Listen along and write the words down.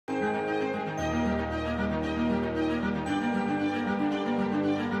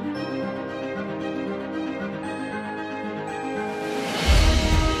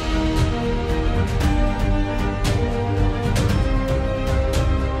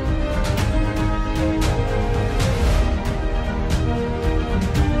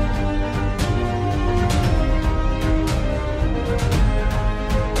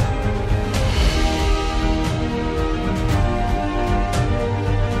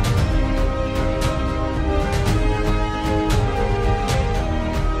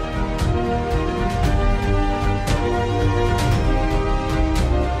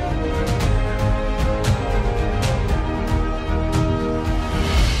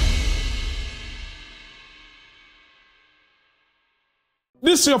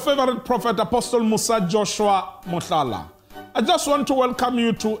This is your favorite prophet, Apostle Musa Joshua Mohlala. I just want to welcome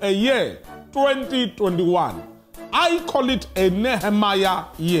you to a year, 2021. I call it a Nehemiah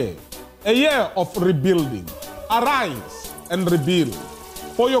year, a year of rebuilding. Arise and rebuild,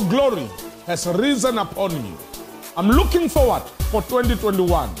 for your glory has risen upon you. I'm looking forward for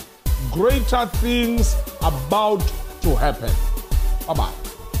 2021. Greater things about to happen. Bye-bye.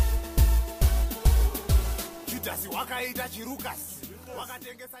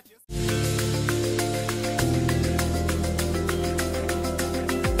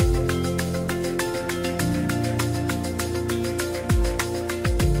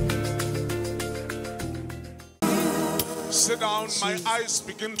 Sit down, my eyes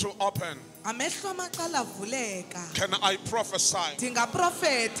begin to open. Can I prophesy?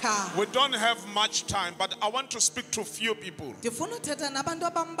 We don't have much time, but I want to speak to few people.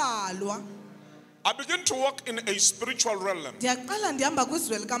 I begin to walk in a spiritual realm, and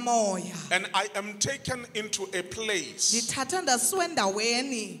I am taken into a place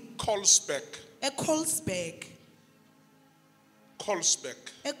Colesberg.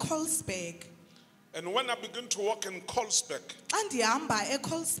 And when I begin to walk in Colesberg,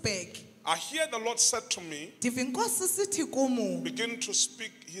 I hear the Lord said to me, begin to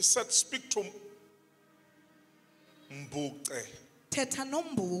speak. He said, speak to Mbuke.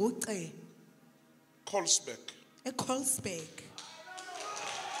 Colesberg.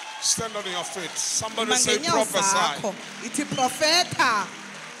 Stand on your feet. Somebody say prophesy.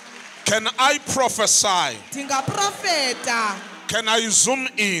 Can I prophesy? Can I zoom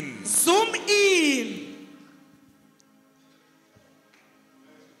in? Zoom in.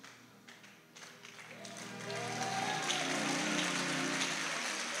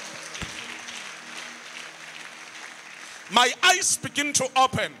 My eyes begin to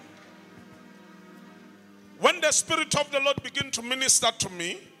open. When the Spirit of the Lord begin to minister to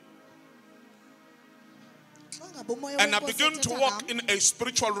me, and I begin to walk in a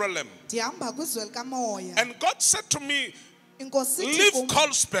spiritual realm, and God said to me, leave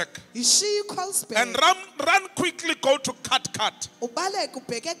Colesberg and run quickly, go to Kat.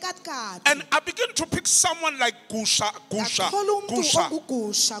 And I begin to pick someone like Gusha.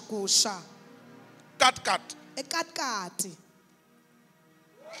 Kat.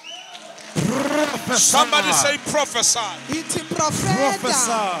 Somebody say prophesy.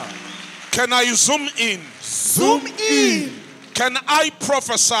 Prophesy. Can I zoom in? Zoom in. Can I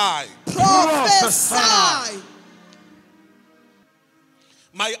prophesy? Prophesy.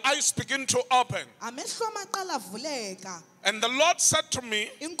 My eyes begin to open. And the Lord said to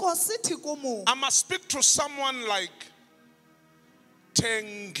me, I must speak to someone like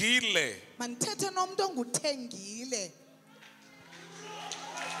Tengile. I'm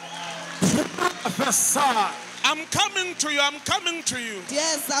coming to you.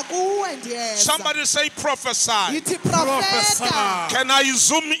 Yes. Somebody say prophesy. Prophesy. Can I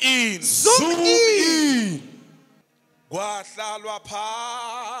zoom in? Zoom in. Gwahlalwa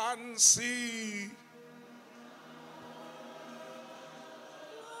phansi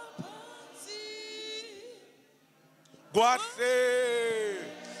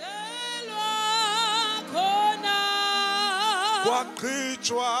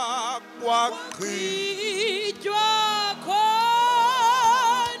kwaqhitshwa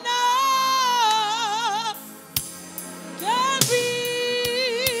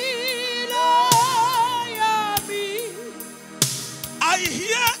I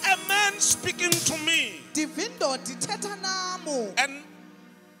hear a man speaking to me, and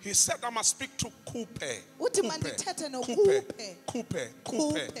he said I must speak to Coupe.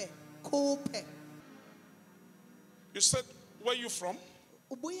 You said, where are you from?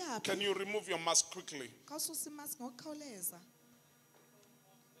 Can you remove your mask quickly?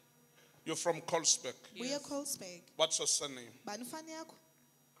 You're from Colesberg. Yes. What's your surname?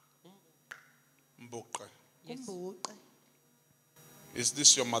 Mbuke. Yes. Is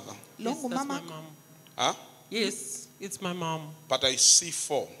this your mother? Yes, that's my mom. Huh? Yes, it's my mom. But I see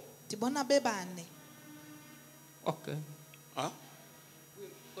 4. Okay. Huh?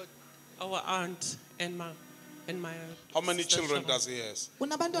 We've got our aunt and my How many children does he have? We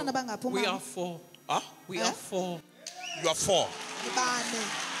are 4. Huh? We are 4. You are 4.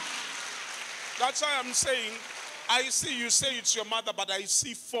 That's why I'm saying, I see you say it's your mother, but I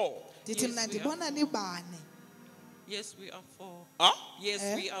see 4. Yes, we are 4. Huh?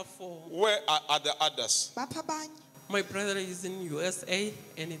 Yes, we are 4. Where are the others? My brother is in USA,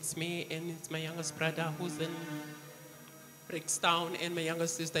 and it's me, and it's my youngest brother who's in Brickstown, and my younger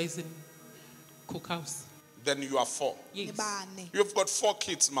sister is in Cookhouse. Then you are 4. Yes. You've got 4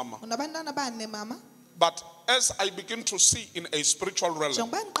 kids, Mama. But as I begin to see in a spiritual realm,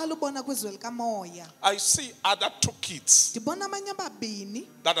 njengoba ngiqala ubona kwizwe likamoya I see other two kids ndibona abanye ababini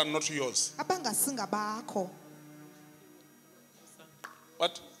that are not yours. abangasingabakho.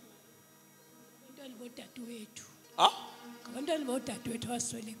 What? Huh? Huh?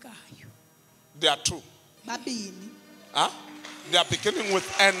 There are two. Babini. Huh? They are beginning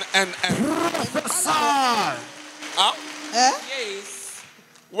with N. Prophesy. Huh? Yes.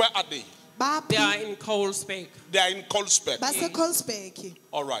 Where are they? They are in Colesbeck. They are in Colesbeck. Base Colesbeck.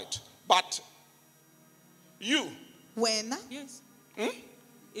 All right. But you, Wena? Yes.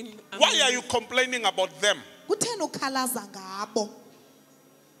 why are you complaining about them? Kutheni ukhalaza ngabo?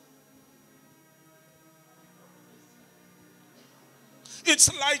 It's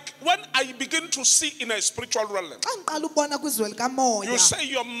like when I begin to see in a spiritual realm, Xa ngiqala ubona kwizwe likamoya. you say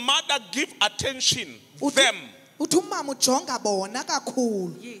your mother give attention them. Uthi umama ujonga bona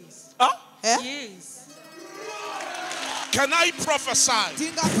kakhulu. Yes. Huh? Yes. Can I prophesy?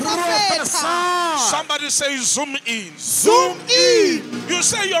 Ndingaprofetha. Somebody say zoom in. Zoom in. You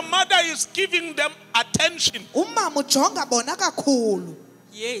say your mother is giving them attention Umama ujonga bona kakhulu.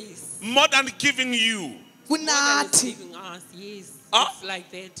 Yes. more than giving you. More than it's Kunathi. giving us. Yes. Huh? It's like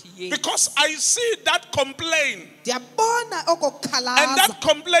that. Yes. Because I see that complaint. Ndiyabona And okukhalaza. that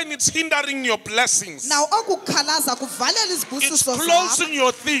complaint is hindering your blessings. Naw okukhalaza kuvalela It's izibusiso zakho. closing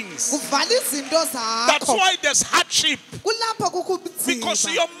your things. Kuvala izinto That's zakho. why there's hardship. Kulapho kukho Because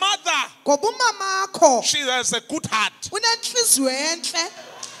ubunzima. your mother, Ngoba umamakho she has a good heart. unenhliziyo entle. Okay.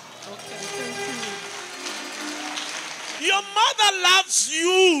 Thank you. Your mother loves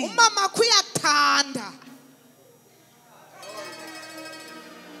you. Umamakho uyakuthanda.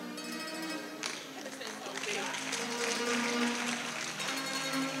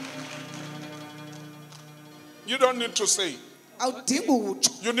 You don't need to say. Awudingi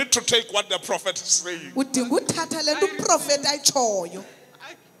utsho. You need to take what the prophet is saying. Udinga uthatha le nto uprofeti ayitshoyo.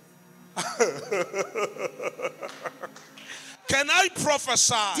 Can I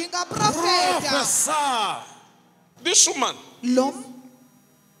prophesy? Ndingaprofeta. This woman, Lo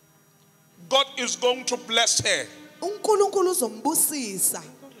God is going to bless her uNkulunkulu uzombusisa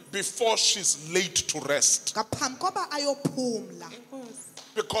before she's laid to rest. ngaphambi koba ayophumla.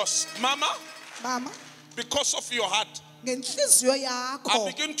 Because, Mama, Mama, because of your heart, ngenhliziyo I yakho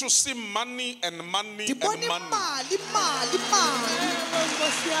begin to see money and money and ndibona money. imali, imali,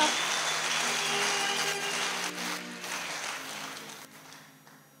 imali.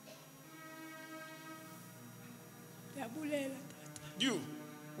 You,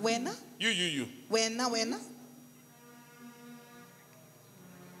 Wena, you. wena.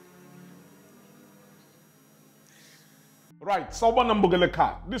 Right, Sawubona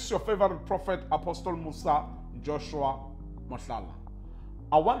Mbugeleka. This is your favorite prophet, Apostle Musa Joshua Mohlala.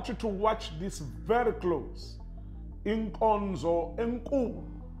 I want you to watch this very close. Inkonzo enkulu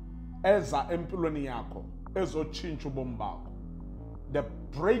eza empilweni yakho ezotshintsha ubomi bakho. The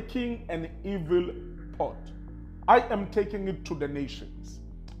breaking an evil pot. I am taking it to the nations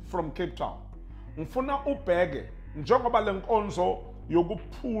from Cape Town. Ngifuna ubheke njengoba lenkonzo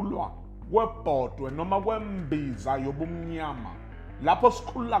yokuphulwa kwebhodwe noma kwembiza yobumnyama lapho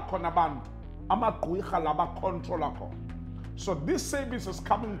sikhulula khona abantu amagqwirha laba controller khona. So this service is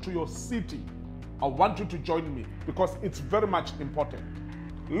coming to your city. I want you to join me because it's very much important.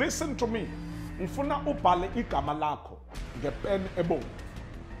 Listen to me. Ngifuna ubhale igama lakho ngepen ebomvu.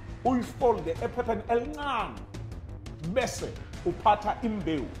 Uyifolde ephepheni elincane bese uphatha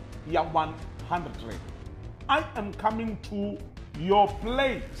imbewu ya 100 rand. I am coming to your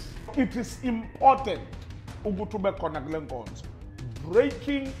place. It is important ukuthi ube khona kule nkonzo.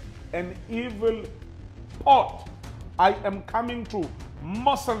 Breaking an evil pot. I am coming to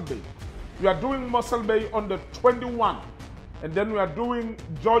Mossel Bay. We are doing Mossel Bay on the 21, and then we are doing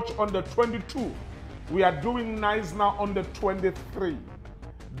George on the 22. We are doing Neisner on the 23.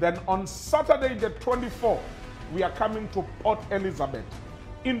 Then on Saturday the 24th, we are coming to Port Elizabeth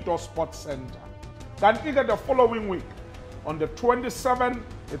Indoor Sports Center. Then either the following week, on the 27th,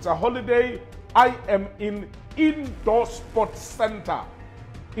 it's a holiday, I am in Indoor Sports Center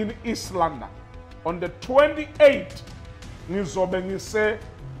in East London. On the 28th, ngizobe ngise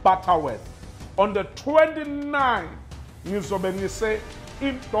Butterworth. On the 29th, ngizobe ngise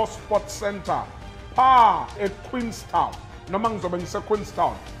Indoor Sports Center at Queenstown. Noma ngizobe ngise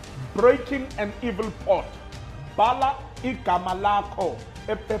Queenstown. Breaking an evil pot. Bala igama lakho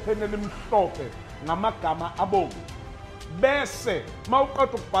ephepheni elimhlophe ngamagama abomvu. Bese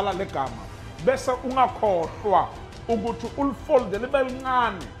mawuqeda ukubhala legama bese ungakhohlwa ukuthi ulifolde libe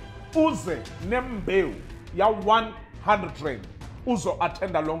lincane uze nembewu ya 100 rand uzo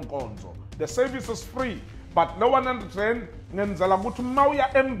attenda lo nkonzo. The service is free. But no one understands,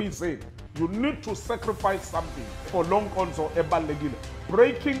 you need to sacrifice something for long also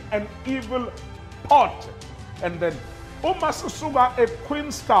breaking an evil pot. And then Umasusuga a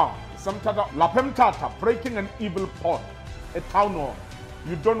Queenstown, Samtata Lapemtata, breaking an evil pot, a town hall.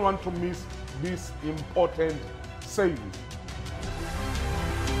 You don't want to miss this important service.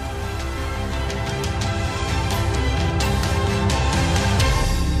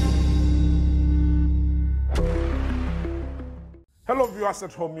 Hello viewers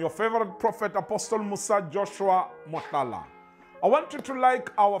at home, your favorite prophet Apostle Musa Joshua Mohlala. I want you to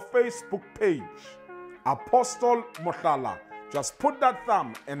like our Facebook page, Apostle Mohlala. Just put that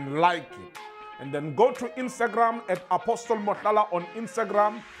thumb and like it. And then go to Instagram at Apostle Mohlala on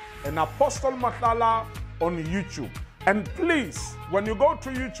Instagram and Apostle Mohlala on YouTube. And please, when you go to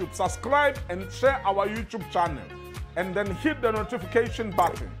YouTube, subscribe and share our YouTube channel. And then hit the notification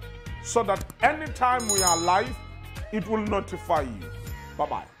button so that anytime we are live, it will notify you.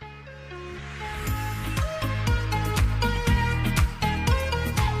 Bye-bye.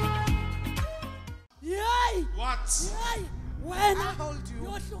 Yay! What? Yay! When I told you.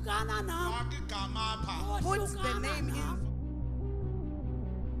 Yohlukana nam. Put the name in.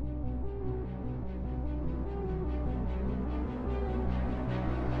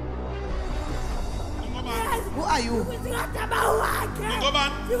 Who are you?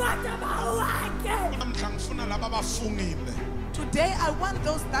 Today I want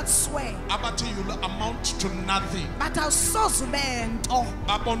those that swear. You'll amount to nothing. But I'll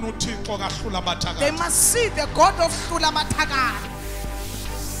they must see the God of Sulabataga.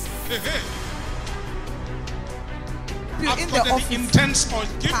 I've In got the office. intense oil.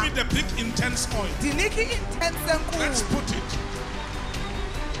 Give me the big intense oil. Diniki intense. Let's put it.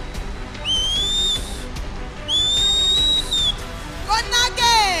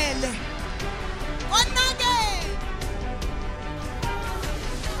 Onagele. Onagele.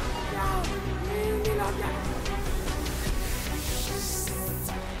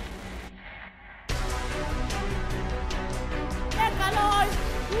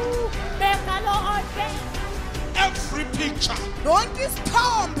 Every picture Don't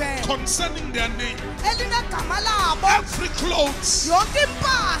stop. concerning their name. Elina Kamalabo. Every clothes Yonke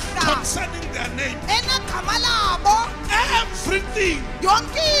impahla. concerning their name. Ena Kamalabo. Everything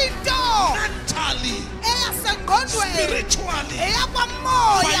Yonke into. mentally, Eyasengqondweni. spiritually,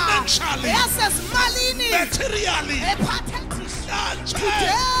 Eyakwamoya. financially, Eyasesimalini. materially. Ephathetic.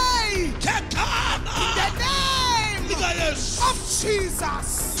 Today. Ketana. The name Yes. of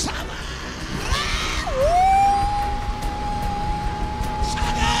Jesus.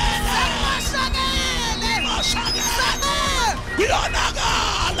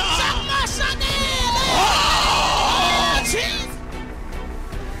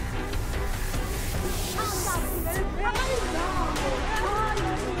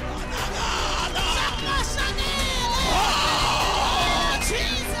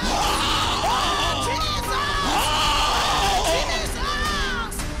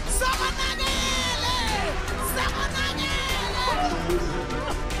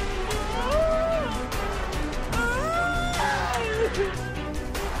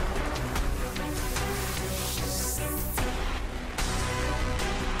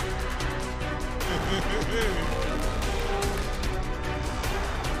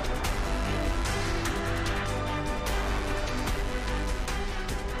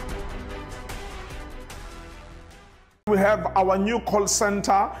 We have our new call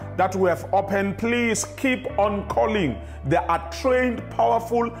center that we have opened. Please keep on calling. There are trained,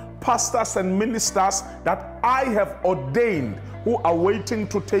 powerful pastors and ministers that I have ordained who are waiting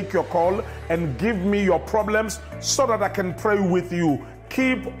to take your call and give me your problems so that I can pray with you.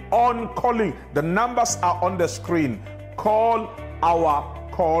 Keep on calling. The numbers are on the screen. Call our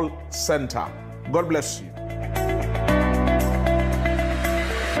call center. God bless you.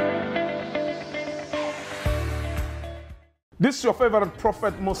 This is your favorite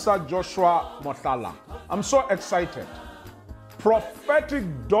prophet, Musa Joshua Mohlala. I'm so excited. Prophetic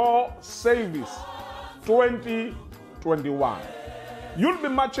Door Service 2021. You'll be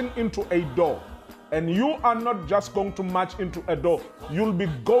marching into a door, and you are not just going to march into a door, you'll be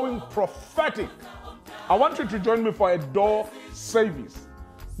going prophetic. I want you to join me for a door service.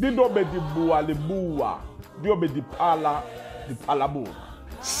 Dido be di bua le bua, dio be di pala bu.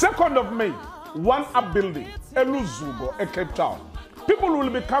 2nd of May, One Up Building, Eluzugo, Cape Town. People will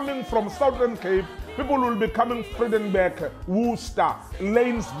be coming from Southern Cape. People will be coming Friedenberg, Worcester,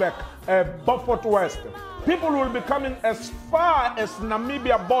 Lanesbeck, Beaufort West. People will be coming as far as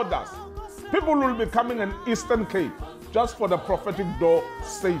Namibia borders. People will be coming in Eastern Cape just for the prophetic door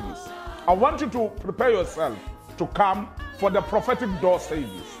service. I want you to prepare yourself to come for the prophetic door service.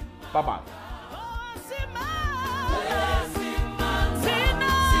 Bye-bye.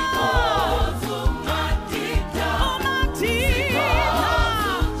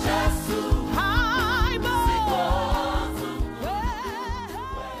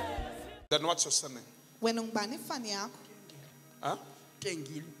 Then what's your surname? When ungibani ifani yakho? Huh?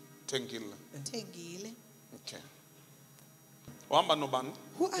 Tengile. Tengile. Tengile. Okay. Wamba nobani?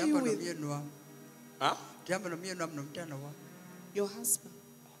 Who are you with? Huh? Your husband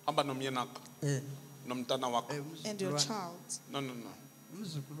Amba nomyenakho. Nomntana wakho. and your child. No.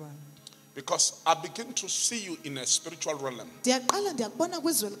 Because I begin to see you in a spiritual realm. Ndiyaqala ndiyakubona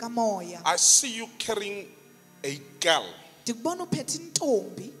kwizwe likamoya. I see you carrying a girl. Ndikubona uphethe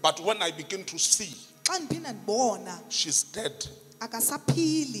intombi. But when I begin to see, Xa ndiphinda ndibona she's dead.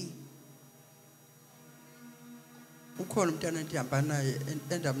 akasaphili. Ukhona umntana endihamba naye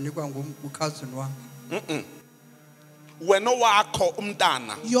endamnikwa ngumkhazini wami. Wena wakho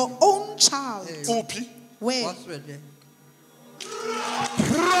umntana. Your own child. Uphi? Where? Waswele.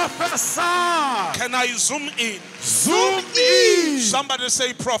 Prophesy. Can I zoom in? Zoom in. Somebody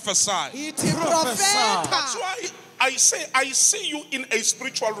say prophesy. Ithi Prophesy. profeta. That's why I say I see you in a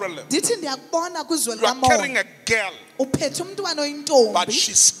spiritual realm. Ndithi ndiyakubona kwizwe You are carrying likamoya. a girl, Uphethe umntwana but oyintombi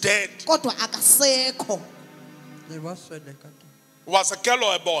she's dead. kodwa akasekho. Waswele kade. Was a girl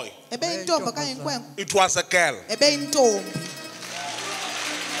or a boy? Ebeyintombi okanye inkwenkwe? It was a girl. Ebeyintombi.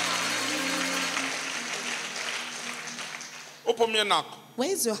 Upomyenakho. Where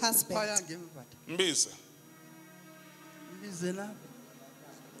is your husband? Phaya ngemva. Mbize. Mbizela.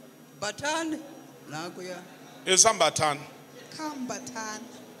 Bathani. Nakuya. Izambathana. Come, Batan.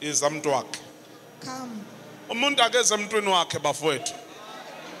 Izamntu wakhe. Come. Umuntu akeze emntwini wakhe bafowethu.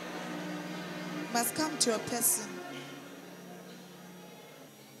 Must come to a person.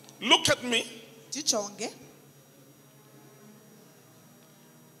 Look at me. Ndijonge.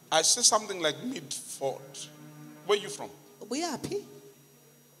 I see something like Midford. Where are you from? Ubuyaphi?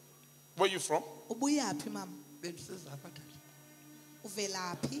 Where are you from? Ubuyaphi mama? Bendisezaphatha.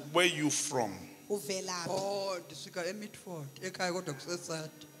 Uvelaphi? Where are you from? Uvelaphi? Oh, ndisuka eMidford. Ekhaya kodwa kusesade.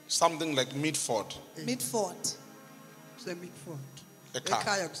 Something like Midford. Midford. KuseMidford. Ekhaya.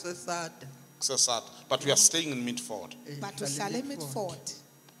 Ekhaya kusesade. Kusesat. But we are staying in Midford. But uhlala eMidford.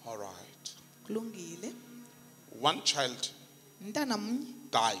 All right. Kulungile. One child Mntana mnye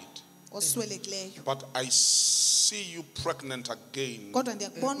died. oswelekileyo. But I see you pregnant again. Kodwa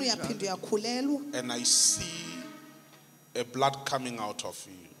ndiyakubona uyaphinda uyakhulelwa. And I see a blood coming out of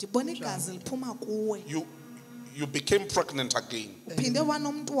you. Ndibona igazi liphuma kuwe. You became pregnant again. Uphinde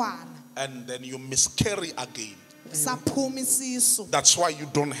wanomntwana. And then you miscarry again. Saphuma isisu. That's why you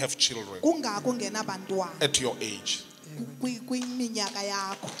don't have children Kungako ungenabantwana at your age. kwiminyaka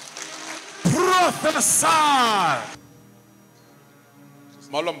yakho. Prophesy.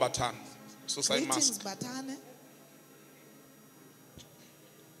 Malombathan. Susai Greetings mask. Bathane.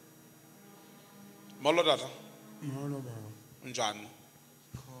 Molo dada. Njani?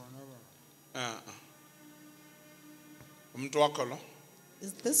 Umuntu wakho lo?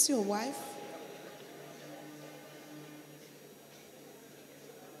 Is this your wife?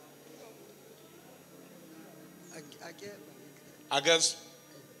 I guess.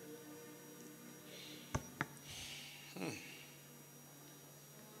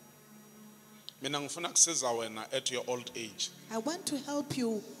 Mina ngifuna kusiza wena at your old age. I want to help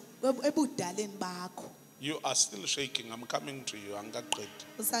you ebudaleni bakho. You are still shaking. I'm coming to you. Angaqedi.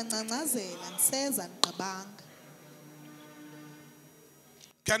 Usancancazela niseza niqabanga.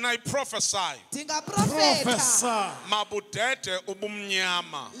 Can I prophesy? Ndingaprofeta. Prophesy. Mabudede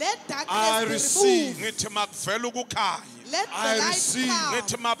ubumnyama. Let I darkness be receive. removed. Ngithi makuvela ukukhanya. Let I the light receive. come.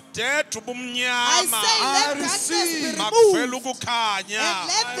 Ngithi mabudede I ubumnyama. say I let darkness be receive. Makuvela removed. ukukhanya. And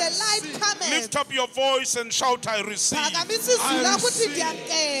let the light come in. Lift up your voice and shout, I receive. Phakamisa izwi I lakho uthi receive.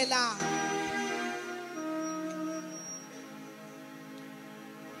 ndiyamkela.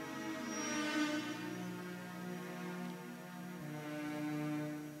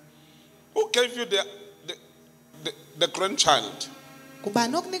 Who gave you the grandchild?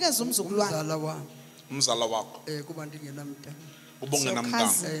 Ngubani okunikeza umzukulwane? Umzala wami. Umzala wakho. Kuba ndingenamntana. It's your Ubungenamntana.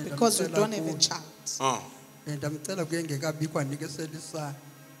 cousin because you don't have a child. Ah. Ndamcela kuye ngekabikwa nikesela isana.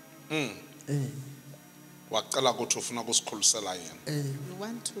 Wacela ukuthi ufuna ukusikhulisela yena. You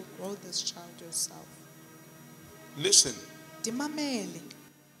want to grow this child yourself. Listen. Ndimamele.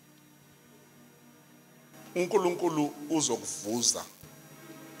 uNkulunkulu uzokuvuza.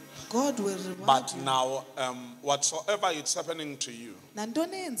 God will reward But you. now whatsoever is happening to you,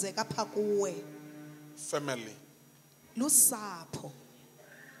 Nantoni eyenzeka apha kuwe family, lusapho.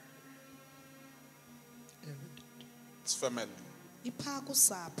 It's family. Ipha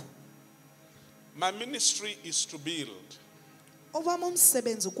kusapho. My ministry is to build, Owami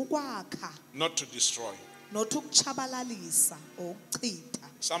umsebenzi kukwakha, not to destroy. not ukuchabalalisa or ukuchitha.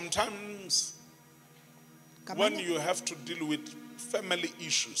 Sometimes when you have to deal with family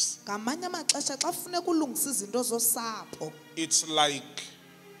issues, Ngamanye amaxesha xa kufuneka ulungisa izinto zosapho, it's like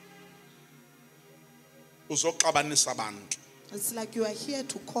uzoxabanisa abantu. it's like you are here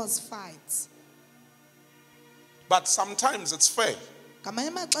to cause fights. But sometimes it's fair Ngamanye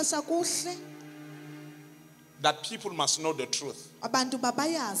amaxesha kuhle that people must know the truth, abantu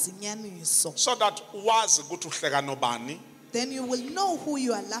babayazi inyaniso. so that wazi ukuthi uhleka nobani. Then you will know who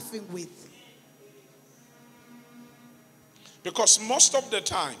you are laughing with. Because most of the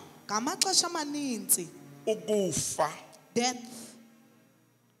time, Ngamaxesha amaninzi, ukufa death.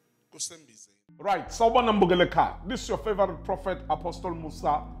 kusembizeni. Right, sawubona Mbugeleka. This is your favorite prophet, Apostle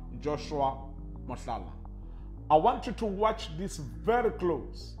Musa Joshua Mohlala. I want you to watch this very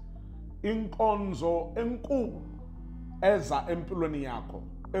close. Inkonzo enkulu eza empilweni yakho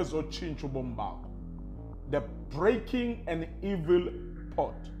ezotshintsha ubomi bakho. The breaking an evil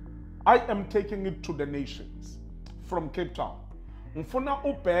pot. I am taking it to the nations from Cape Town. Ngifuna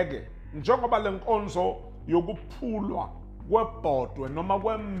ubheke njengoba lenkonzo yokuphulwa kwebhodwe noma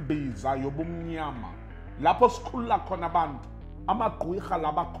kwembiza yobumnyama lapho sikhulula khona abantu amagqwirha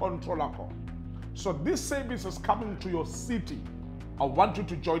laba controller khona. So this service is coming to your city. I want you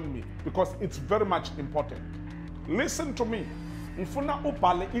to join me because it's very much important. Listen to me. Ngifuna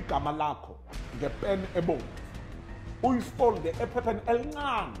ubhale igama lakho ngepen ebomvu. Uyifolde ephepheni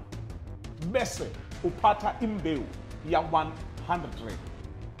elincane bese uphatha imbewu ya 100 rand.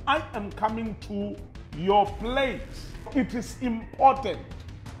 I am coming to your place. It is important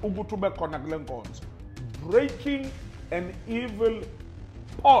ukuthi ube khona kule nkonzo. Breaking an evil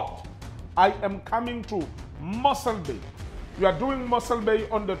pot. I am coming to Mossel Bay. We are doing Mossel Bay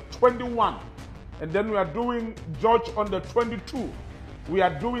on the 21, and then we are doing George on the 22. We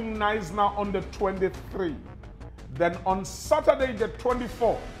are doing Knysna on the 23. Then on Saturday the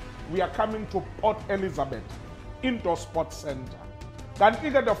 24th, we are coming to Port Elizabeth Indoor Sports Center. Then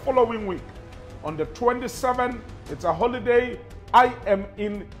either the following week, on the 27th, it's a holiday, I am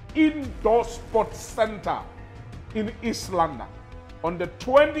in Indoor Sports Center in East London. On the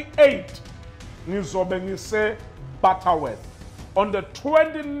 28th, ngizobe ngise Butterworth. On the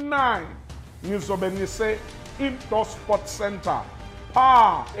 29th, ngizobe ngise Indoor Sports Center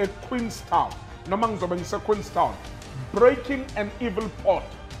at Queenstown. Noma ngizobe ngise Queenstown. Breaking an evil pot.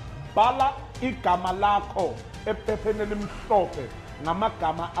 Bala igama lakho ephepheni elimhlophe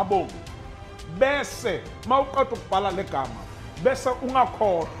ngamagama abomvu. Bese mawuqeda ukubhala legama, bese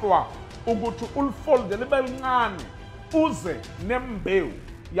ungakhohlwa ukuthi ulifolde libe lincane uze nembewu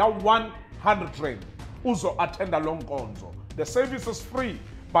ya 100 rand uzo attenda lo nkonzo. The service is free,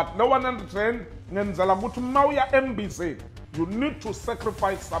 but no 100 rand ngenzela ukuthi mawuya embizeni you need to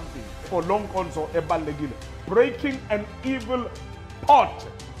sacrifice something for lo nkonzo ebalekile. Breaking an evil pot.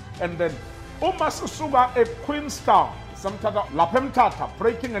 And then uma sisuka eQueenstown samthatha lapha eMthatha,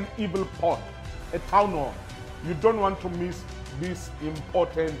 breaking an evil pot at Town Hall. You don't want to miss this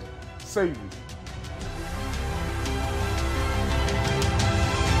important service.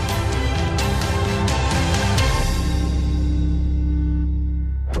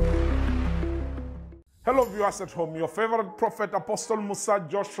 Hello viewers at home, your favorite prophet Apostle Musa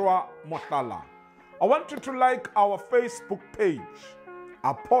Joshua Mohlala. I want you to like our Facebook page,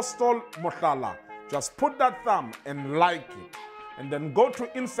 Apostle Mohlala. Just put that thumb and like it. And then go to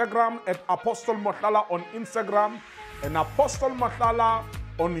Instagram at Apostle Mohlala on Instagram and Apostle Mohlala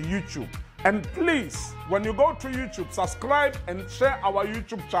on YouTube. And please, when you go to YouTube, subscribe and share our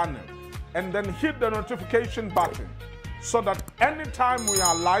YouTube channel. And then hit the notification button so that anytime we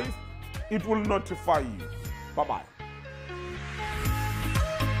are live, it will notify you. Bye-bye.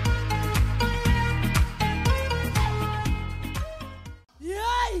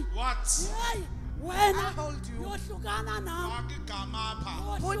 Yay! What? Yay! When I hold you. yohlukana nam.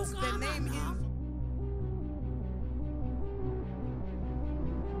 Put the name in.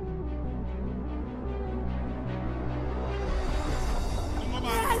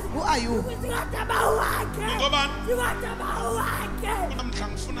 Who are you?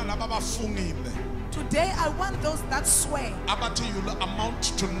 Today I want those that swear. Abathi you amount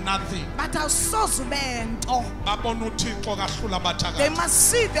to nothing. But I'll sozumento. Babona uThixo kahlula bathakathi. They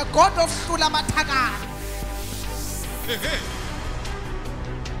must see the God of Sulamatakar. Hey, hey.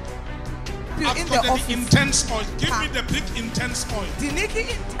 In I've the got the office. intense oil. Give me the big intense oil. Diniki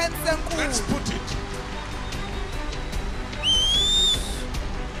intense Let's and put it.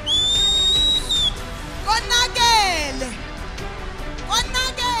 Konakele.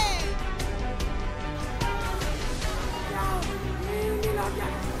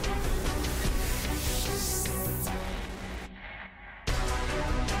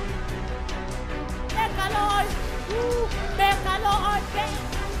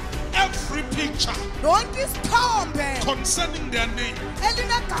 Every picture Yonke isithombe concerning their name,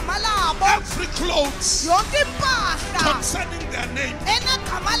 elinegama labo, every clothes yonke impahla concerning their name,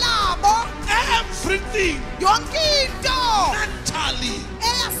 enegama labo, everything yonke into mentally,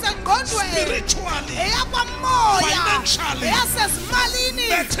 eyasengqondweni, spiritually, eyakwamoya, financially, eyasezimalini,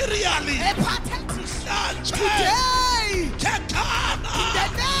 materially, ephathethile. Today, in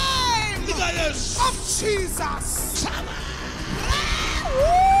the name of Jesus.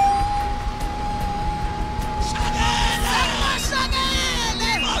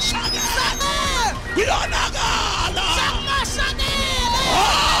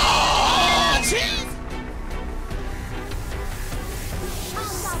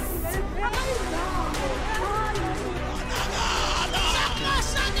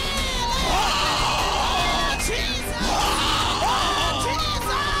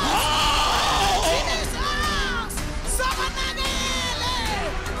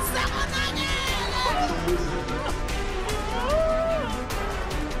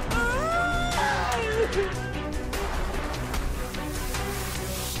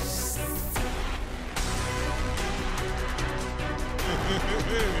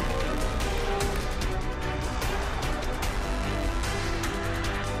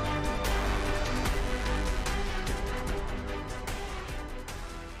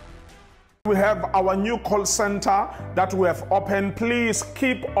 We have our new call center that we have opened. Please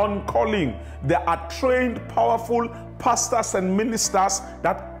keep on calling. There are trained, powerful pastors and ministers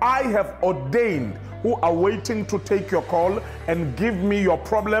that I have ordained who are waiting to take your call and give me your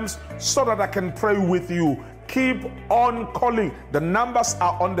problems so that I can pray with you. Keep on calling. The numbers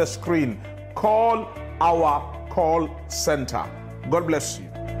are on the screen. Call our call center. God bless you.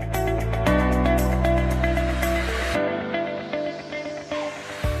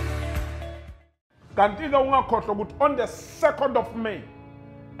 Kanti-ke ungakhohlwa ukuthi on the 2nd of May,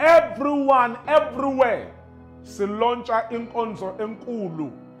 everyone, everywhere, silontsha inkonzo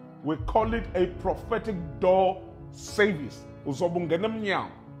enkulu. We call it a prophetic door service. Uzobe ungena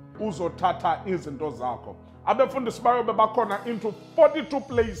emnyango, uzothatha izinto zakho. Abefundisi bayo bebakhona into 42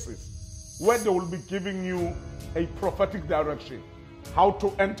 places where they will be giving you a prophetic direction, how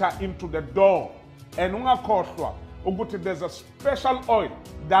to enter into the door. And ungakhohlwa ukuthi there's a special oil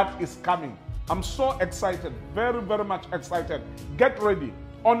that is coming. I'm so excited, very, very much excited. Get ready.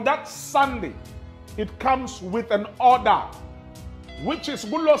 On that Sunday, it comes with an order, which is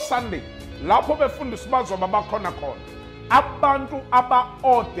Gulo Sunday. Lapho befundisi bazoba bakhona khona. Abantu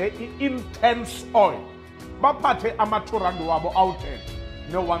aba-order i-intense oil. Baphathe ama-2 wabo awu-10.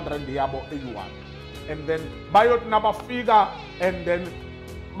 No 1 rand yabo eyi-1. And then bayothi nabafika and then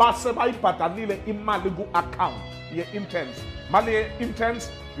base bayibhadalile imali ku-account ye-intense. Mali ye-intense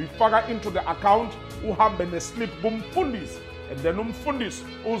uyifaka into the account, uhambe neslip kumfundisi, and then umfundisi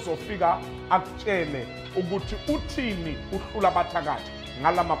uzofika akutshele ukuthi uthini uhlula abathakathi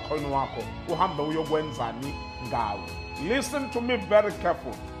ngala makhono wakho, uhambe uyokwenzani ngawo. Listen to me very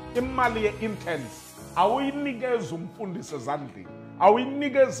careful. Imali ye-intense awuyinikeza umfundisi ezandleni,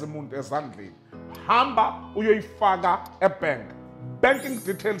 awuyinikeza umuntu ezandleni. Hamba uyoyifaka ebank. Banking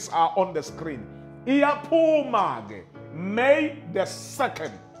details are on the screen. Iyaphuma ke May the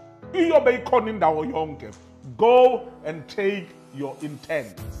 2nd. Iyobe ikhona indawo yonke. Go and take your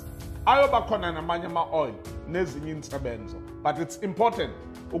intense. Ayoba khona namanye ama-oil nezinye insebenzo. But it's important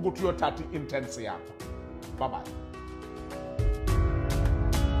ukuthi uyothatha i-intense yakho. Bye-bye.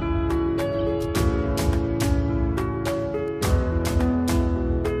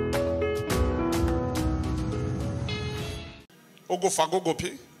 ukufa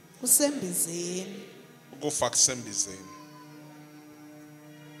kokuphi? Kusembizeni. Ukufa kusembizeni.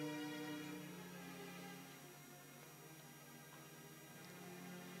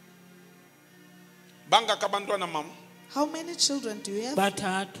 Bangaka abantwana mama? How many children do you have?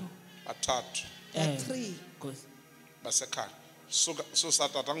 Bathathu. Bathathu. 3. Basekhaya. Susa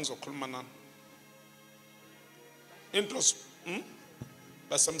tata ngizokhuluma nani. Into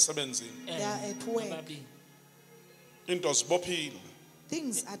basemsebenzini. They are at work. Into zibophile.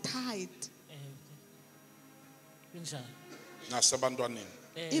 Things are tight. Nasebantwaneni.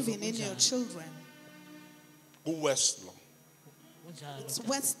 Even in your children. Ku-West lo. It's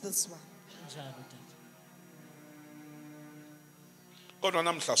West this one. Kodwa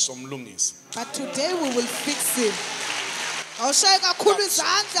namhla somlungisi. But today we will fix him. Awushaye kakhulu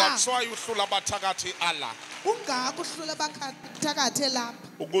izandla. That's why uhlula abathakathi ala. Kungako uhlula abathakathi lapha.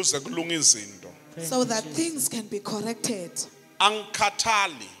 Ukuze kulunga izinto. So that things can be corrected.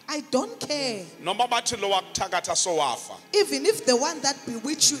 Angikhathali. I don't care. Noma bathi lo wakuthakatha sowafa. Even if the one that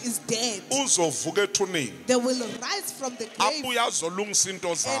bewitched you is dead, Uzovuka ethuneni. they will rise from the grave Abuya azolungisa into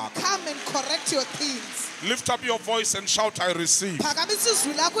and zakho. come and correct your things. Lift up your voice and shout, I receive. Phakamisa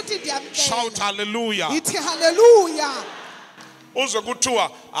izwi lakho uthi Shout ndiyamkela. hallelujah. Ithi hallelujah. Uze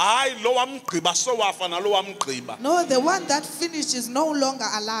kuthiwa hayi lo wamgqiba sowafa nalo wamgqiba. No, the one that finished is no longer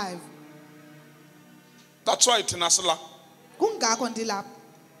alive. That's why thina sila Kungakho ndilapha.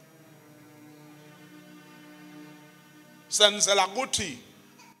 senzela ukuthi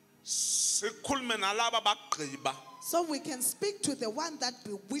sikhulume nalabo abagqiba So we can speak to the one that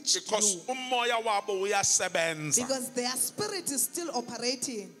bewitched because you. umoya wabo uyasebenza. Because their spirit is still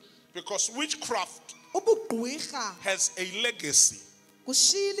operating. Because witchcraft Ubugqwirha has a legacy.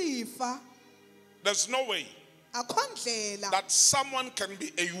 kushiyile ifa. There's no way Akho ndlela that someone can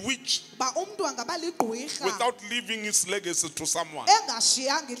be a witch ba umuntu angaba ligqwirha without leaving his legacy to someone.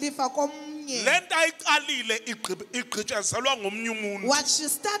 engashiyanga ilifa komnye. Lento ayiqalile igqitshezelwa ngomnye umuntu. What she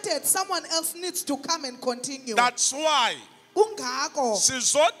started, someone else needs to come and continue. That's why Kungakho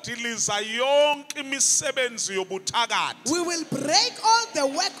sizodiliza yonke imisebenzi yobuthakathi. we will break all the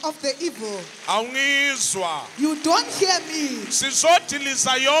work of the evil. Awungizwa. You don't hear me.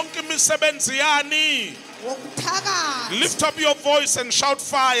 Sizodiliza yonke imisebenzi yani. Wokuthakathi. Lift up your voice and shout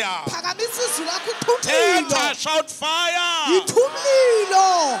fire. Phakamisa izwi lakho uthi Thetha, umlilo. shout fire. Ithi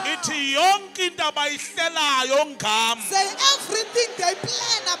umlilo. Ithi yonke into abayihlelayo ngami. Say everything they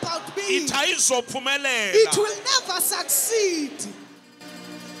plan about me, Ithi ayizophumelela. it will never succeed.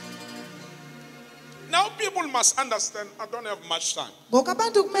 Now people must understand, I don't have much time. Ngoku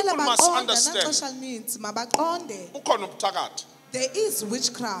abantu kumele People must baqonde understand. naxesha lininzi mabaqonde. Ukhona ubuthakathi. There is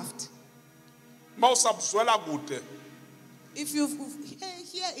witchcraft. Mawusabuzwela kude, If you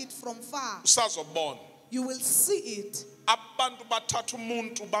hear it from far, usazobona. you will see it. Abantu bathatha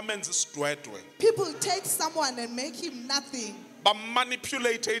umuntu bamenza isidwedwe. People take someone and make him nothing.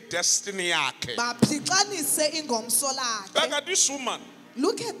 Bamanipulate idestiny yakhe. Baphixanise ingomso lakhe. Look at this woman.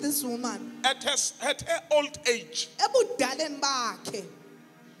 Look at this woman. At her old age, Ebudaleni bakhe.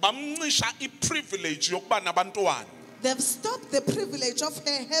 bamncisha iprivilege yokuba nabantwana. They've stopped the privilege of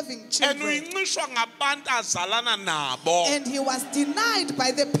her having And children. uyincishwa ngabantu azalana nabo. And he was denied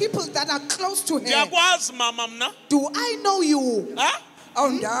by the people that are close to her. Ndiyakwazi mama mna. Do I know you? Huh?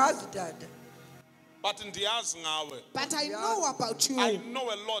 Awundazi dada. But ndiyazi ngawe. But I know about I you. know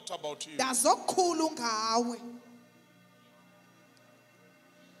a lot about you. Dazokhulu ngawe.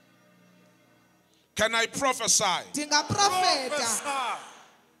 Can I prophesy? Ndingaprofeta.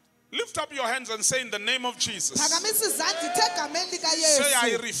 Lift up your hands and say in the name of Jesus. Phakamisa izandla ithe egameni Say I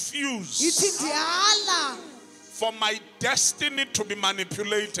likaYesu. refuse Ithi ndiyala for my destiny to be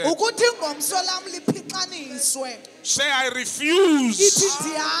manipulated. ukuthi ingomso lam liphixaniswe. Say I refuse Ithi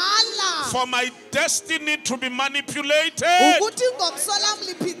ndiyala for my destiny to be manipulated. ukuthi ingomso lam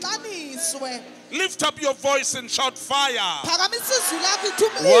liphixaniswe. Lift up your voice and shout fire. Phakamisa izwi lakho ithi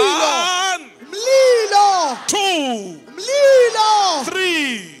umlilo. 1, Mlilo. 2, Mlilo.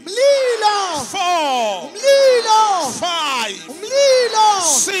 3, Mlilo. 4, Umlilo. 5, Umlilo.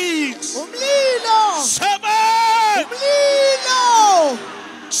 6, Umlilo. 7. Umlilo.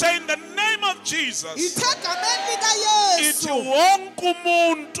 Say in the name of Jesus. Ithe egameni Ithi likaYesu. wonke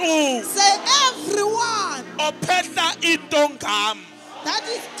umuntu Say everyone ophehla into ngami, that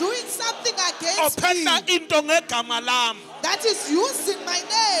is doing something against me, ophehla into ngegama lami, that is using my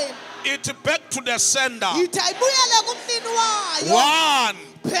name, ithi back to the sender. ithi ayibuyele kumnini wayo. 1,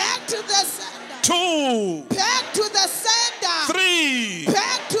 Back to the sender. 2, Back to the sender. 3,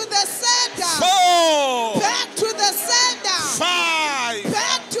 Back to the sender. 4, Back to the sender. 5,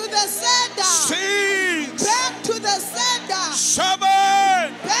 Back to the sender. 6, Back to the sender. 7.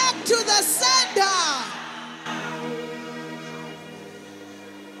 Back to the sender.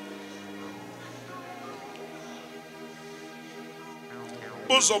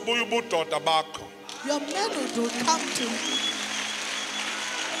 Uzobuya ubudoda bakho. Your manhood will come to you.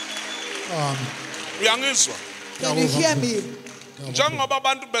 Uyangizwa? Can you hear me? Njengoba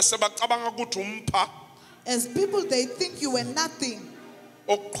abantu bese bacabanga ukuthi umpha As people, they think you were nothing.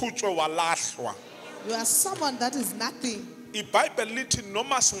 oqhutshwe walahlwa. You are someone that is nothing. iBhayibheli lithi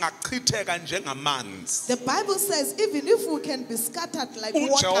noma singachitheka njengamanzi, The Bible says, even if we can be scattered like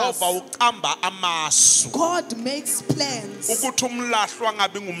uJehova waters, uqamba amasu God makes plans ukuthi umlahlwa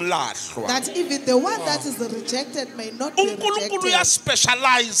ngabi ngumlahlwa. that even the one that is rejected may not be uNkulunkulu rejected.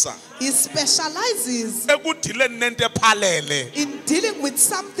 uyaspecialize He specializes ekudileni nento ephalele. in dealing with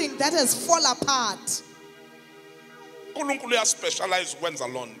something that has fallen apart. uNkulunkulu uyasispecialize ukwenza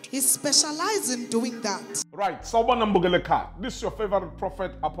lonto. He specializes in doing that. Right, sawubona Mbugeleka. This is your favorite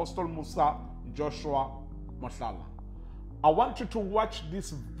prophet, Apostle Musa Joshua Mohlala. I want you to watch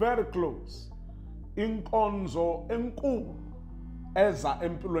this very close. Inkonzo enkulu eza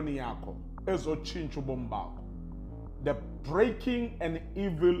empilweni yakho ezotshintsha ubomi bakho. The breaking an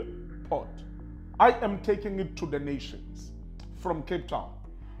evil pot. I am taking it to the nations from Cape Town.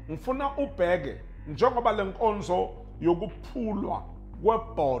 Ngifuna ubheke njengoba lenkonzo yokuphulwa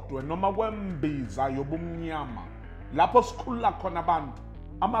kwebhodwe noma kwembiza yobumnyama lapho sikhulula khona abantu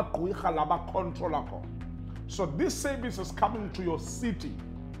amagqwirha laba controller khona. So this service is coming to your city.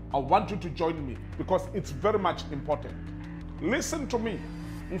 I want you to join me because it's very much important. Listen to me.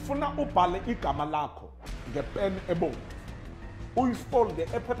 Ngifuna ubhale igama lakho ngepen ebomvu. Uyifolde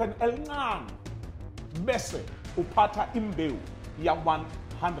ephepheni elincane bese uphatha imbewu ya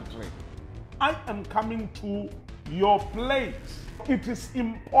 100. I am coming to your place. It is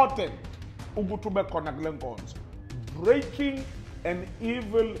important ukuthi ube khona kule nkonzo. Breaking an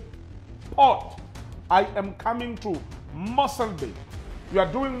evil pot. I am coming to Mossel Bay. We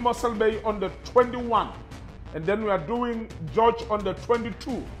are doing Mossel Bay on the 21, and then we are doing George on the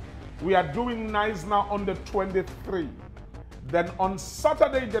 22. We are doing Neisner on the 23. Then on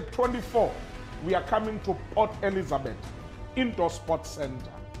Saturday the 24th, we are coming to Port Elizabeth Indoor Sports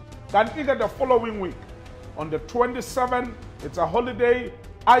Center. Then either the following week, on the 27th, it's a holiday,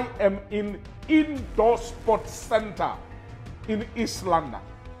 I am in Indoor Sports Center in East London.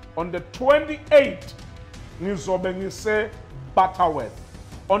 On the 28th, ngizobe ngise Butterworth.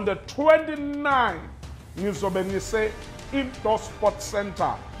 On the 29th, ngizobe ngise Indoor Sports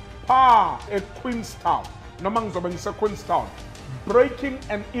Center at Queenstown. Noma ngizobe ngise Queenstown. Breaking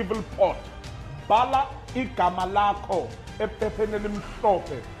an evil pot. Bala igama lakho ephepheni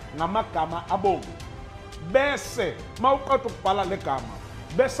elimhlophe ngamagama abomvu. Bese mawuqeda ukubhala legama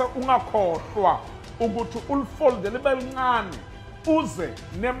bese ungakhohlwa ukuthi ulifolde libe lincane uze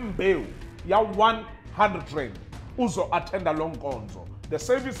nembewu ya 100 uzo attenda lo nkonzo. The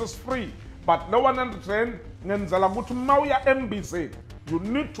service is free, but no 100 ngenzela ukuthi mawuya embizeni you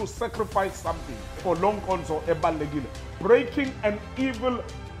need to sacrifice something for lo nkonzo ebalekile. Breaking an evil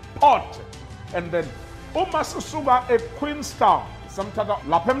pot. And then uma sisuka eQueenstown samthatha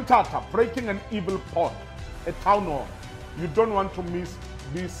lapha eMthatha, breaking an evil pot at town hall. You don't want to miss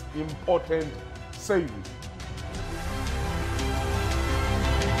this important service.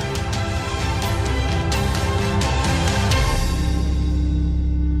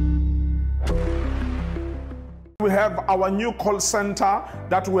 We have our new call center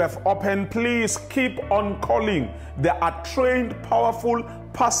that we have opened. Please keep on calling. There are trained, powerful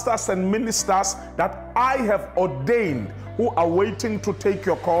pastors and ministers that I have ordained who are waiting to take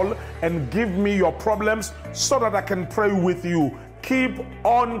your call and give me your problems so that I can pray with you. Keep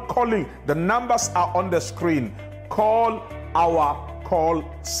on calling. The numbers are on the screen. Call our call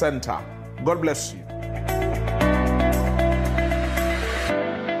center. God bless you.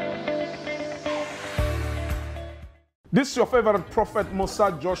 This is your favorite prophet,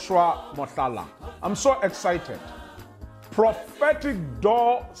 Musa Joshua Mohlala. I'm so excited. Prophetic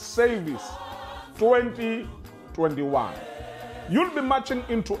Door Service 2021. You'll be marching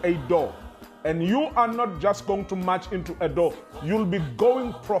into a door, and you are not just going to march into a door, you'll be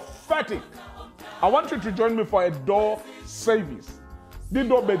going prophetic. I want you to join me for a door service. Di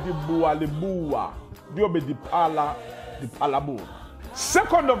do be di bua le bua, di be di pala bu.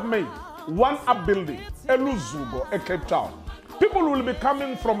 2nd of May, One Up Building, Eluzugo, Cape Town. People will be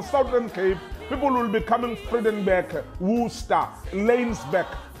coming from Southern Cape. People will be coming Friedenberg, Worcester, Lanesbeck,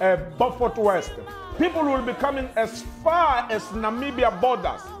 Beaufort West. People will be coming as far as Namibia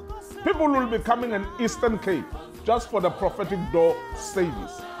borders. People will be coming in Eastern Cape just for the prophetic door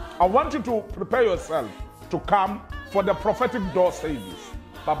service. I want you to prepare yourself to come for the prophetic door service.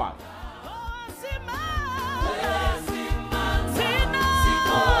 Bye-bye.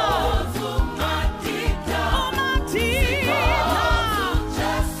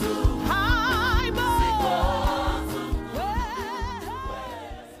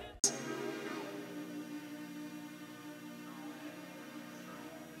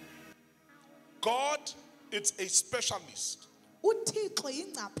 God is a specialist uThixo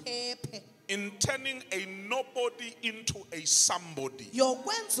ingcaphephe in turning a nobody into a somebody.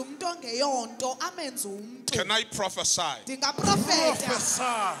 yokwenza umuntu ongeyonto amenze umuntu. umntu. Can I prophesy?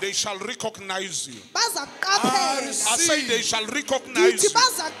 Ndingaprofeta. They shall recognize you. Bazaqaphela. I say they shall recognize Ndithi you.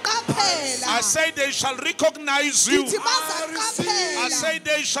 bazaqaphela. I say they shall recognize you. Ndithi bazaqaphela. I say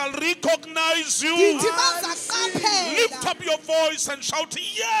they shall recognize you. Ndithi bazaqaphela. Lift up your voice and shout,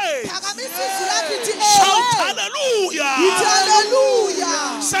 yes. Phakamisa izwi lakho ithi Shout ewe. hallelujah. Ithi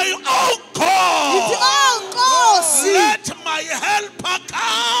hallelujah. Say, oh Ithi God, oh Nkosi. let my helper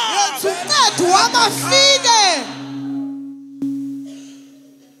come. Yenza uncedo wam afike.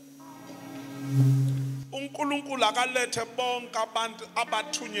 uNkulunkulu akalethe bonke abantu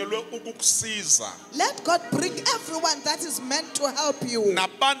abathunyelwe ukukusiza. Let God bring everyone that is meant to help you.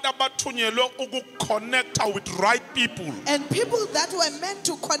 Nabantu abathunyelwe ukuconnecta with right people. And people that were meant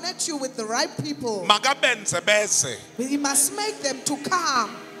to connect you with the right people. Makabenze beze. We must make them to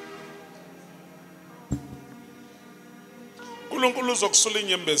come. uNkulunkulu uzokusula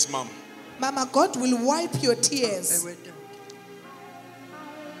inyembezi mama. Mama, God will wipe your tears.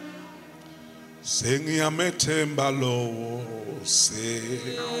 Sengiyamethemba lowo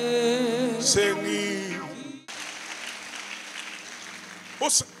sengi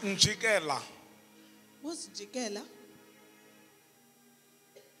njikela. Usijikela.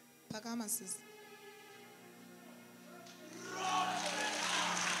 Phakama sis.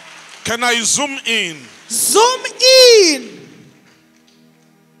 Can I zoom in? Zoom in.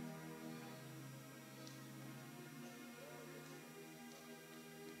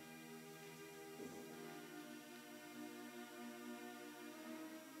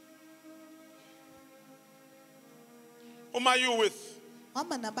 Whom are you with?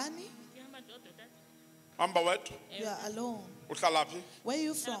 Mama nabani? Hamba wethu. You are alone. Uhlala phi? Where are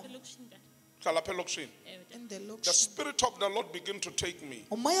you from? Uhlala phi elokishini? In the The location. Spirit of the Lord began to take me.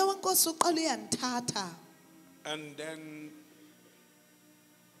 Umoya wenkosi uqala uyandithatha. And then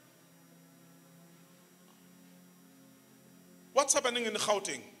what's happening in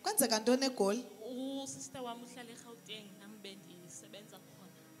Gauteng? Kwenzeka ntoni eGoli? Sister wami uhlala eGauteng nami bendisebenza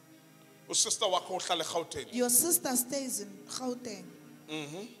khona. Usister wakho uhlala eGauteng. Your sister stays in Gauteng.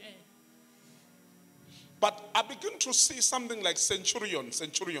 But I begin to see something like centurion.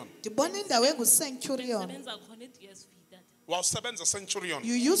 Ndibona indawo enguCenturion. Bendisebenza khona eDSV dad. Wawusebenza centurion.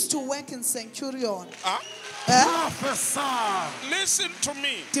 You used to work in Centurion. Huh? Eh? Listen to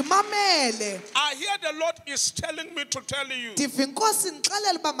me. Ndimamele. I hear the Lord is telling me to tell you. Ndiva inkosi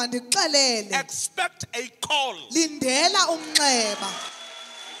ndixelele uba mandikuxelele. Expect a call. Lindela umnxeba.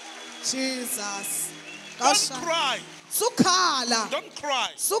 Jesus. Don't cry. Sukhala. Don't cry.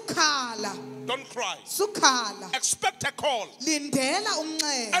 Sukhala. Don't cry. Sukhala. Expect a call. Lindela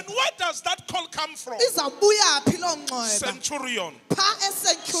umnxeba. And where does that call come from? Izawubuya phi lo mnxeba? Centurion. Pha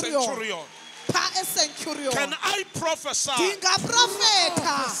eCenturion. Centurion. Pha eCenturion. Can I prophesy?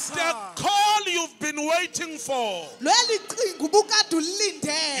 Ndingaprofetha. The call you've been waiting for, Leli cingo ubukade you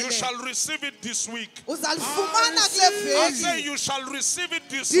ulindele. shall receive it this week. Uzalifumana kule I say veki. you shall receive it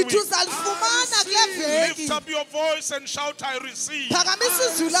this Ndithi week. uzalifumana kule Lift veki. up your voice and shout, I receive.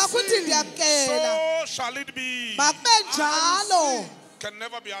 Phakamisa izwi lakho uthi ndiyakela. So shall it be. Makube njalo. Can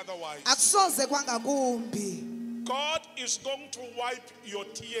never be otherwise. Akusoze kwangakumbi. God is going to wipe your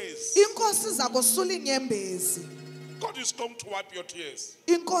tears. Inkosi iza kosula inyembezi. God is going to wipe your tears.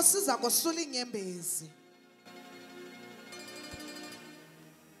 Inkosi iza kosula inyembezi.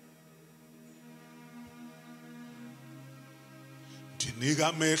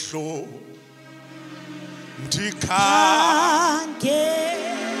 Ndinika mehlo ndikhange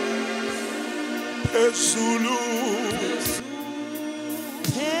phezulu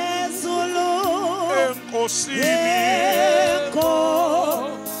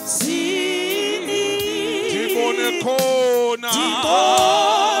enkosini ndibone khona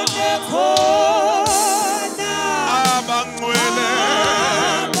abangcwele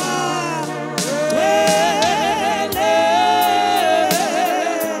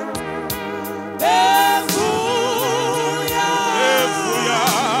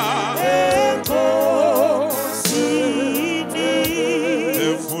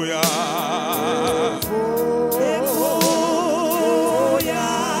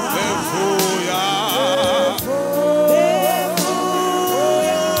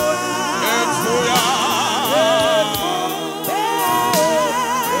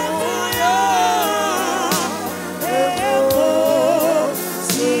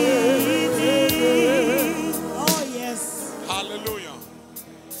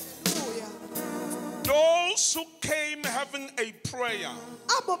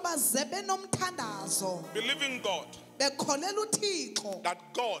benomthandazo believing God bekholela uThixo that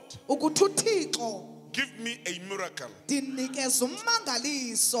God ukuthi uThixo give me a miracle. ndinikeza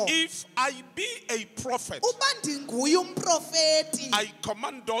ummangaliso. If I be a prophet, Uba ndinguye umprofeti, I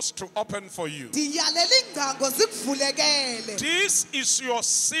command doors to open for you. ndiyalela iingcango zikuvulekele. This is your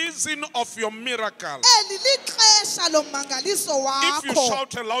season of your miracle. Eli lixesha lommangaliso If you wakho. shout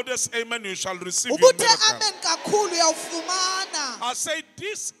the loudest amen, you shall receive your Ubuthe miracle. amen kakhulu uyawufumana. I say,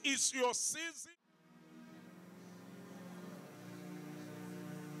 this is your season.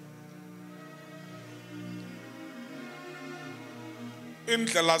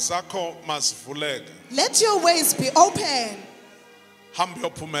 Indlela zakho masivuleke. Let your ways be open. Hambe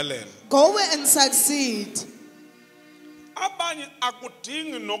uyophumelela. Go and succeed. Abanye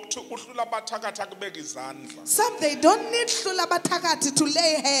akudingi nokuthi uhlula abathakathi akubeka izandla. Some they don't need hlula bathakathi to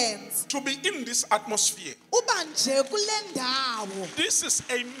lay hands. To be in this atmosphere. Uba nje kule ndawo. This is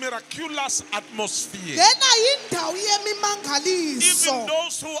a miraculous atmosphere. Lena yindawo yemimangaliso. Even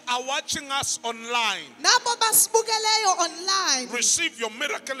those who are watching us online, Nabo basibukeleyo online. receive your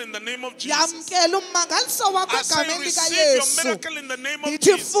miracle in the name of Jesus. Yamkela ummangaliso wakho I say, egameni receive your likaYesu. miracle in the name of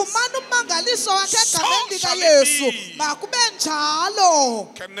Ndithi Jesus. fumana ummangaliso wakho egameni So shall it likaYesu. be. Makube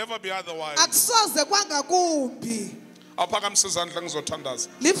njalo. Can never be otherwise. Akusoze kwangakumbi. Awuphakamise izandla ngizothandaza.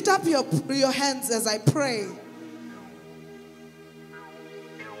 Lift up your hands as I pray.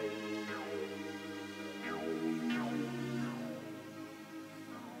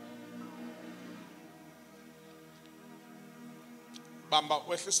 Bamba,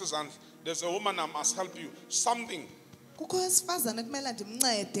 wehlisa izandla. There's a woman I must help you. Something, Kukho wesifazane kumele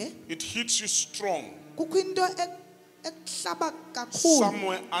ndimncede. it hits you strong. Kukho into ekuhlaba kakhulu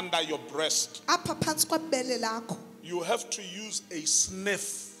Somewhere under your breast. apha phansi kwebele lakho. You have to use a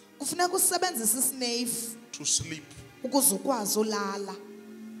sniff Kufuneka usebenzise isneif to sleep. ukuze ukwazi ulala.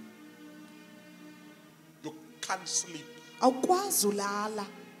 You can't sleep Awukwazi ulala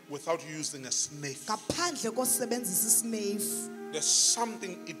without using a sniff. ngaphandle kosebenzisa isneif. There's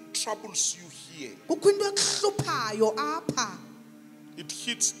something, it troubles you here. Kukho into ekuhluphayo apha. It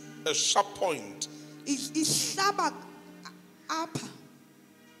hits a sharp point. Ihlaba apha.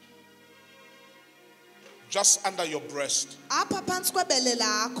 Just under your breast. Apha phansi kwebele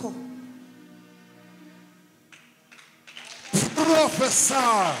lakho.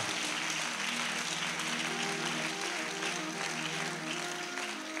 Prophesy.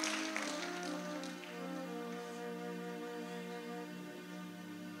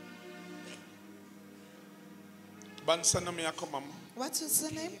 Bansana miyakho mama. What's your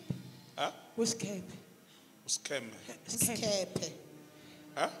surname? Huh? Uskep. Uskeme. Skepe.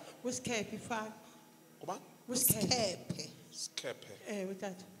 Huh? Uskep ifaka. Kuba? Uskep. Skepe. Skepe.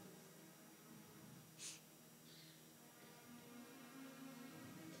 Utata.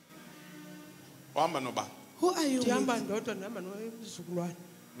 Wahamba noba Who are you Ndihamba with? ndodwa ndihamba nomzukulwane.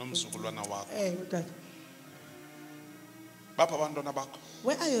 nomzukulwana wakho. Utata. Bapha abantwana bakho.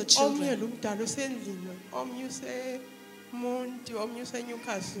 Where are your Omnye children? lo mdala usendlini, omnye useMonti, omnye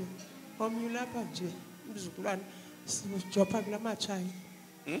useNewcastle, omnye ulapha nje umzukulwane sijopha kula matshayini.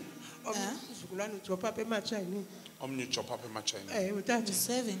 Omnye umzukulwane ujopha apha ematshayini. Omnye ujob apha ematshayini. Utata.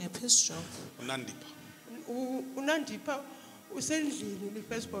 Serving a peace job. Unandipha. Unandipha usendlini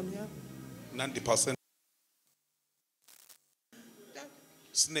li-firstborn yakho. Unandipha sen.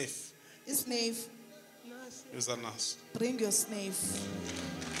 Sniff. Isneif. Use a nurse. Bring your sneif.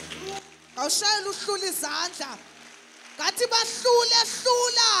 Awushayela uhlula izandla. Ngathi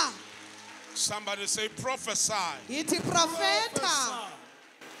bahlula. Somebody say prophesy. Yithi profeta.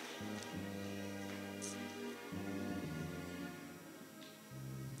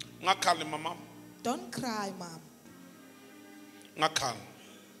 Ngakhali mama. Don't cry, mom. Ngakhali.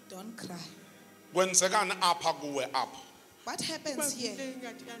 Don't cry. Kwenzekani apha kuwe apha? What happens here?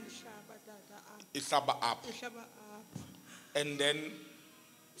 Ingathi kandihlaba tata apha. Ihlaba apha. Ihlaba apha. And then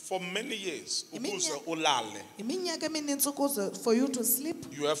for many years ukuze Iminyaka- ulale, Iminyaka eminintsi ukuze for you to sleep,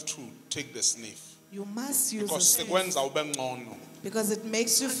 you have to take the sniff. you must use Because a sneif sekwenza ube ngcono. because it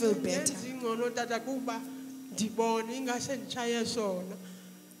makes you feel better. Yenza ingcono tata kuba ndibone ingase nditshaye sona.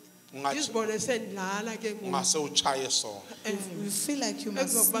 Ungathi Ndizibone sendilala ke ngoku. ungase uchaye sona. You feel like you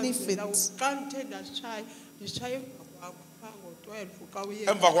must Emva kokuba sniff it. xa ndithe ndasitshaya ndisitshaye emva kwakho phaa ngo-12 xa uye.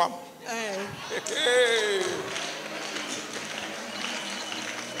 Emva kwami. Eh.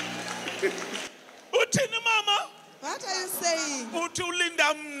 Uthini mama? What are you saying? Uthi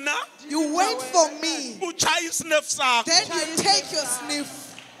ulinda mna You wait for me, uchaye isniff sakho. then you take your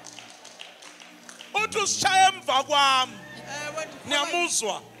sniff. Uthi usishaye emva kwami. Ewe,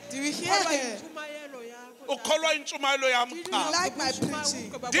 Niyamuzwa? Do you hear ndikholwa her? yintshumayelo yakho. Ukholwa intshumayelo yami You cha. like my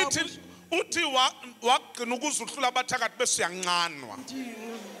preaching? Dithi uthi wagcina ukuzuhlula abathakathi bese uyancanwa.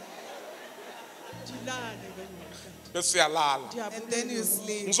 Ndilale ke ngoku. besiyalala. And then you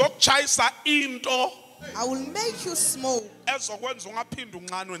sleep. Ngizokutshayisa into I will make you smoke. ezokwenza ungaphindi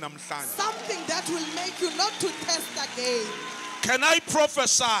uncanwe namhlanje. Something that will make you not to test again. Can I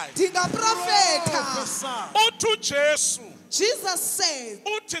prophesy? Dinga profeta. Uthi Jesu Jesus said,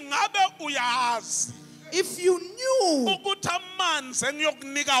 uthi ngabe uyazi if you knew ukuthi amanzi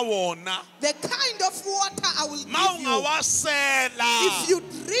engiyokunika wona the kind of water I will ma give you, ungawasela if you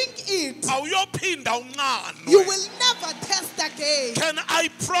drink it, awuyophinda you uncanwe. will never test again. Can I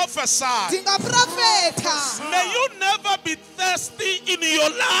prophesy? Dinga profeta. May you never be thirsty in your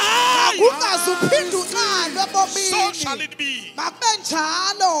life. Ungazuphinda uncanwe So shall ebomini. it be. Makube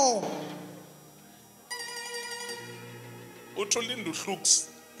njalo. Uthi ulinda uhlukisi.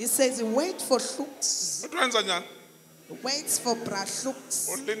 He says, wait for Hlux. Uthi wenza njani? Waits for Bra Hlux.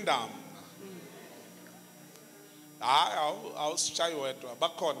 Ulinda mna. Hayi awusishayi wedwa.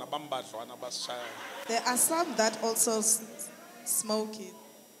 Bakhona bambadlwana basishayayo. There are some that also smoke it.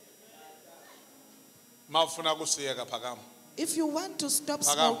 Mawufuna kusiyeka phakama. If you want to stop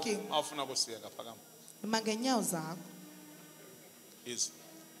Phakama. smoking, Mawufuna kusiyeka phakama. ima ngenyawo zakho. Easy.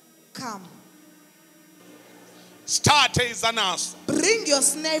 Come. Sithathe izanaso. Bring your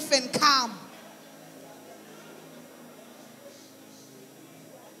sniff and come.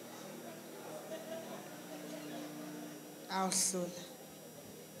 Awuhlula.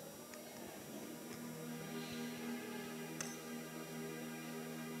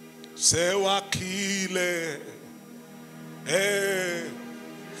 Sewakhile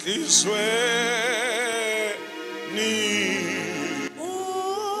ehlizweni.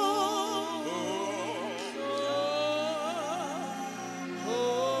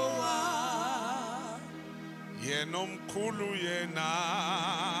 Yena omkhulu yena.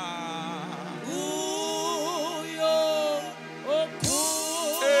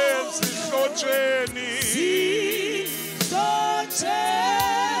 Ezihlotsheni.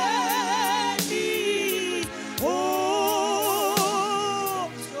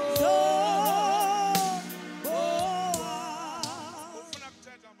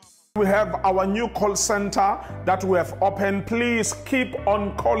 We have our new call center that we have opened. Please keep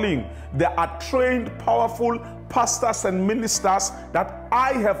on calling. There are trained, powerful pastors and ministers that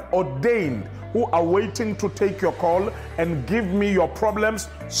I have ordained who are waiting to take your call and give me your problems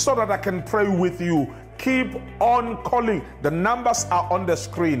so that I can pray with you. Keep on calling. The numbers are on the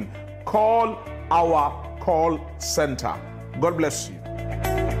screen. Call our call center. God bless you.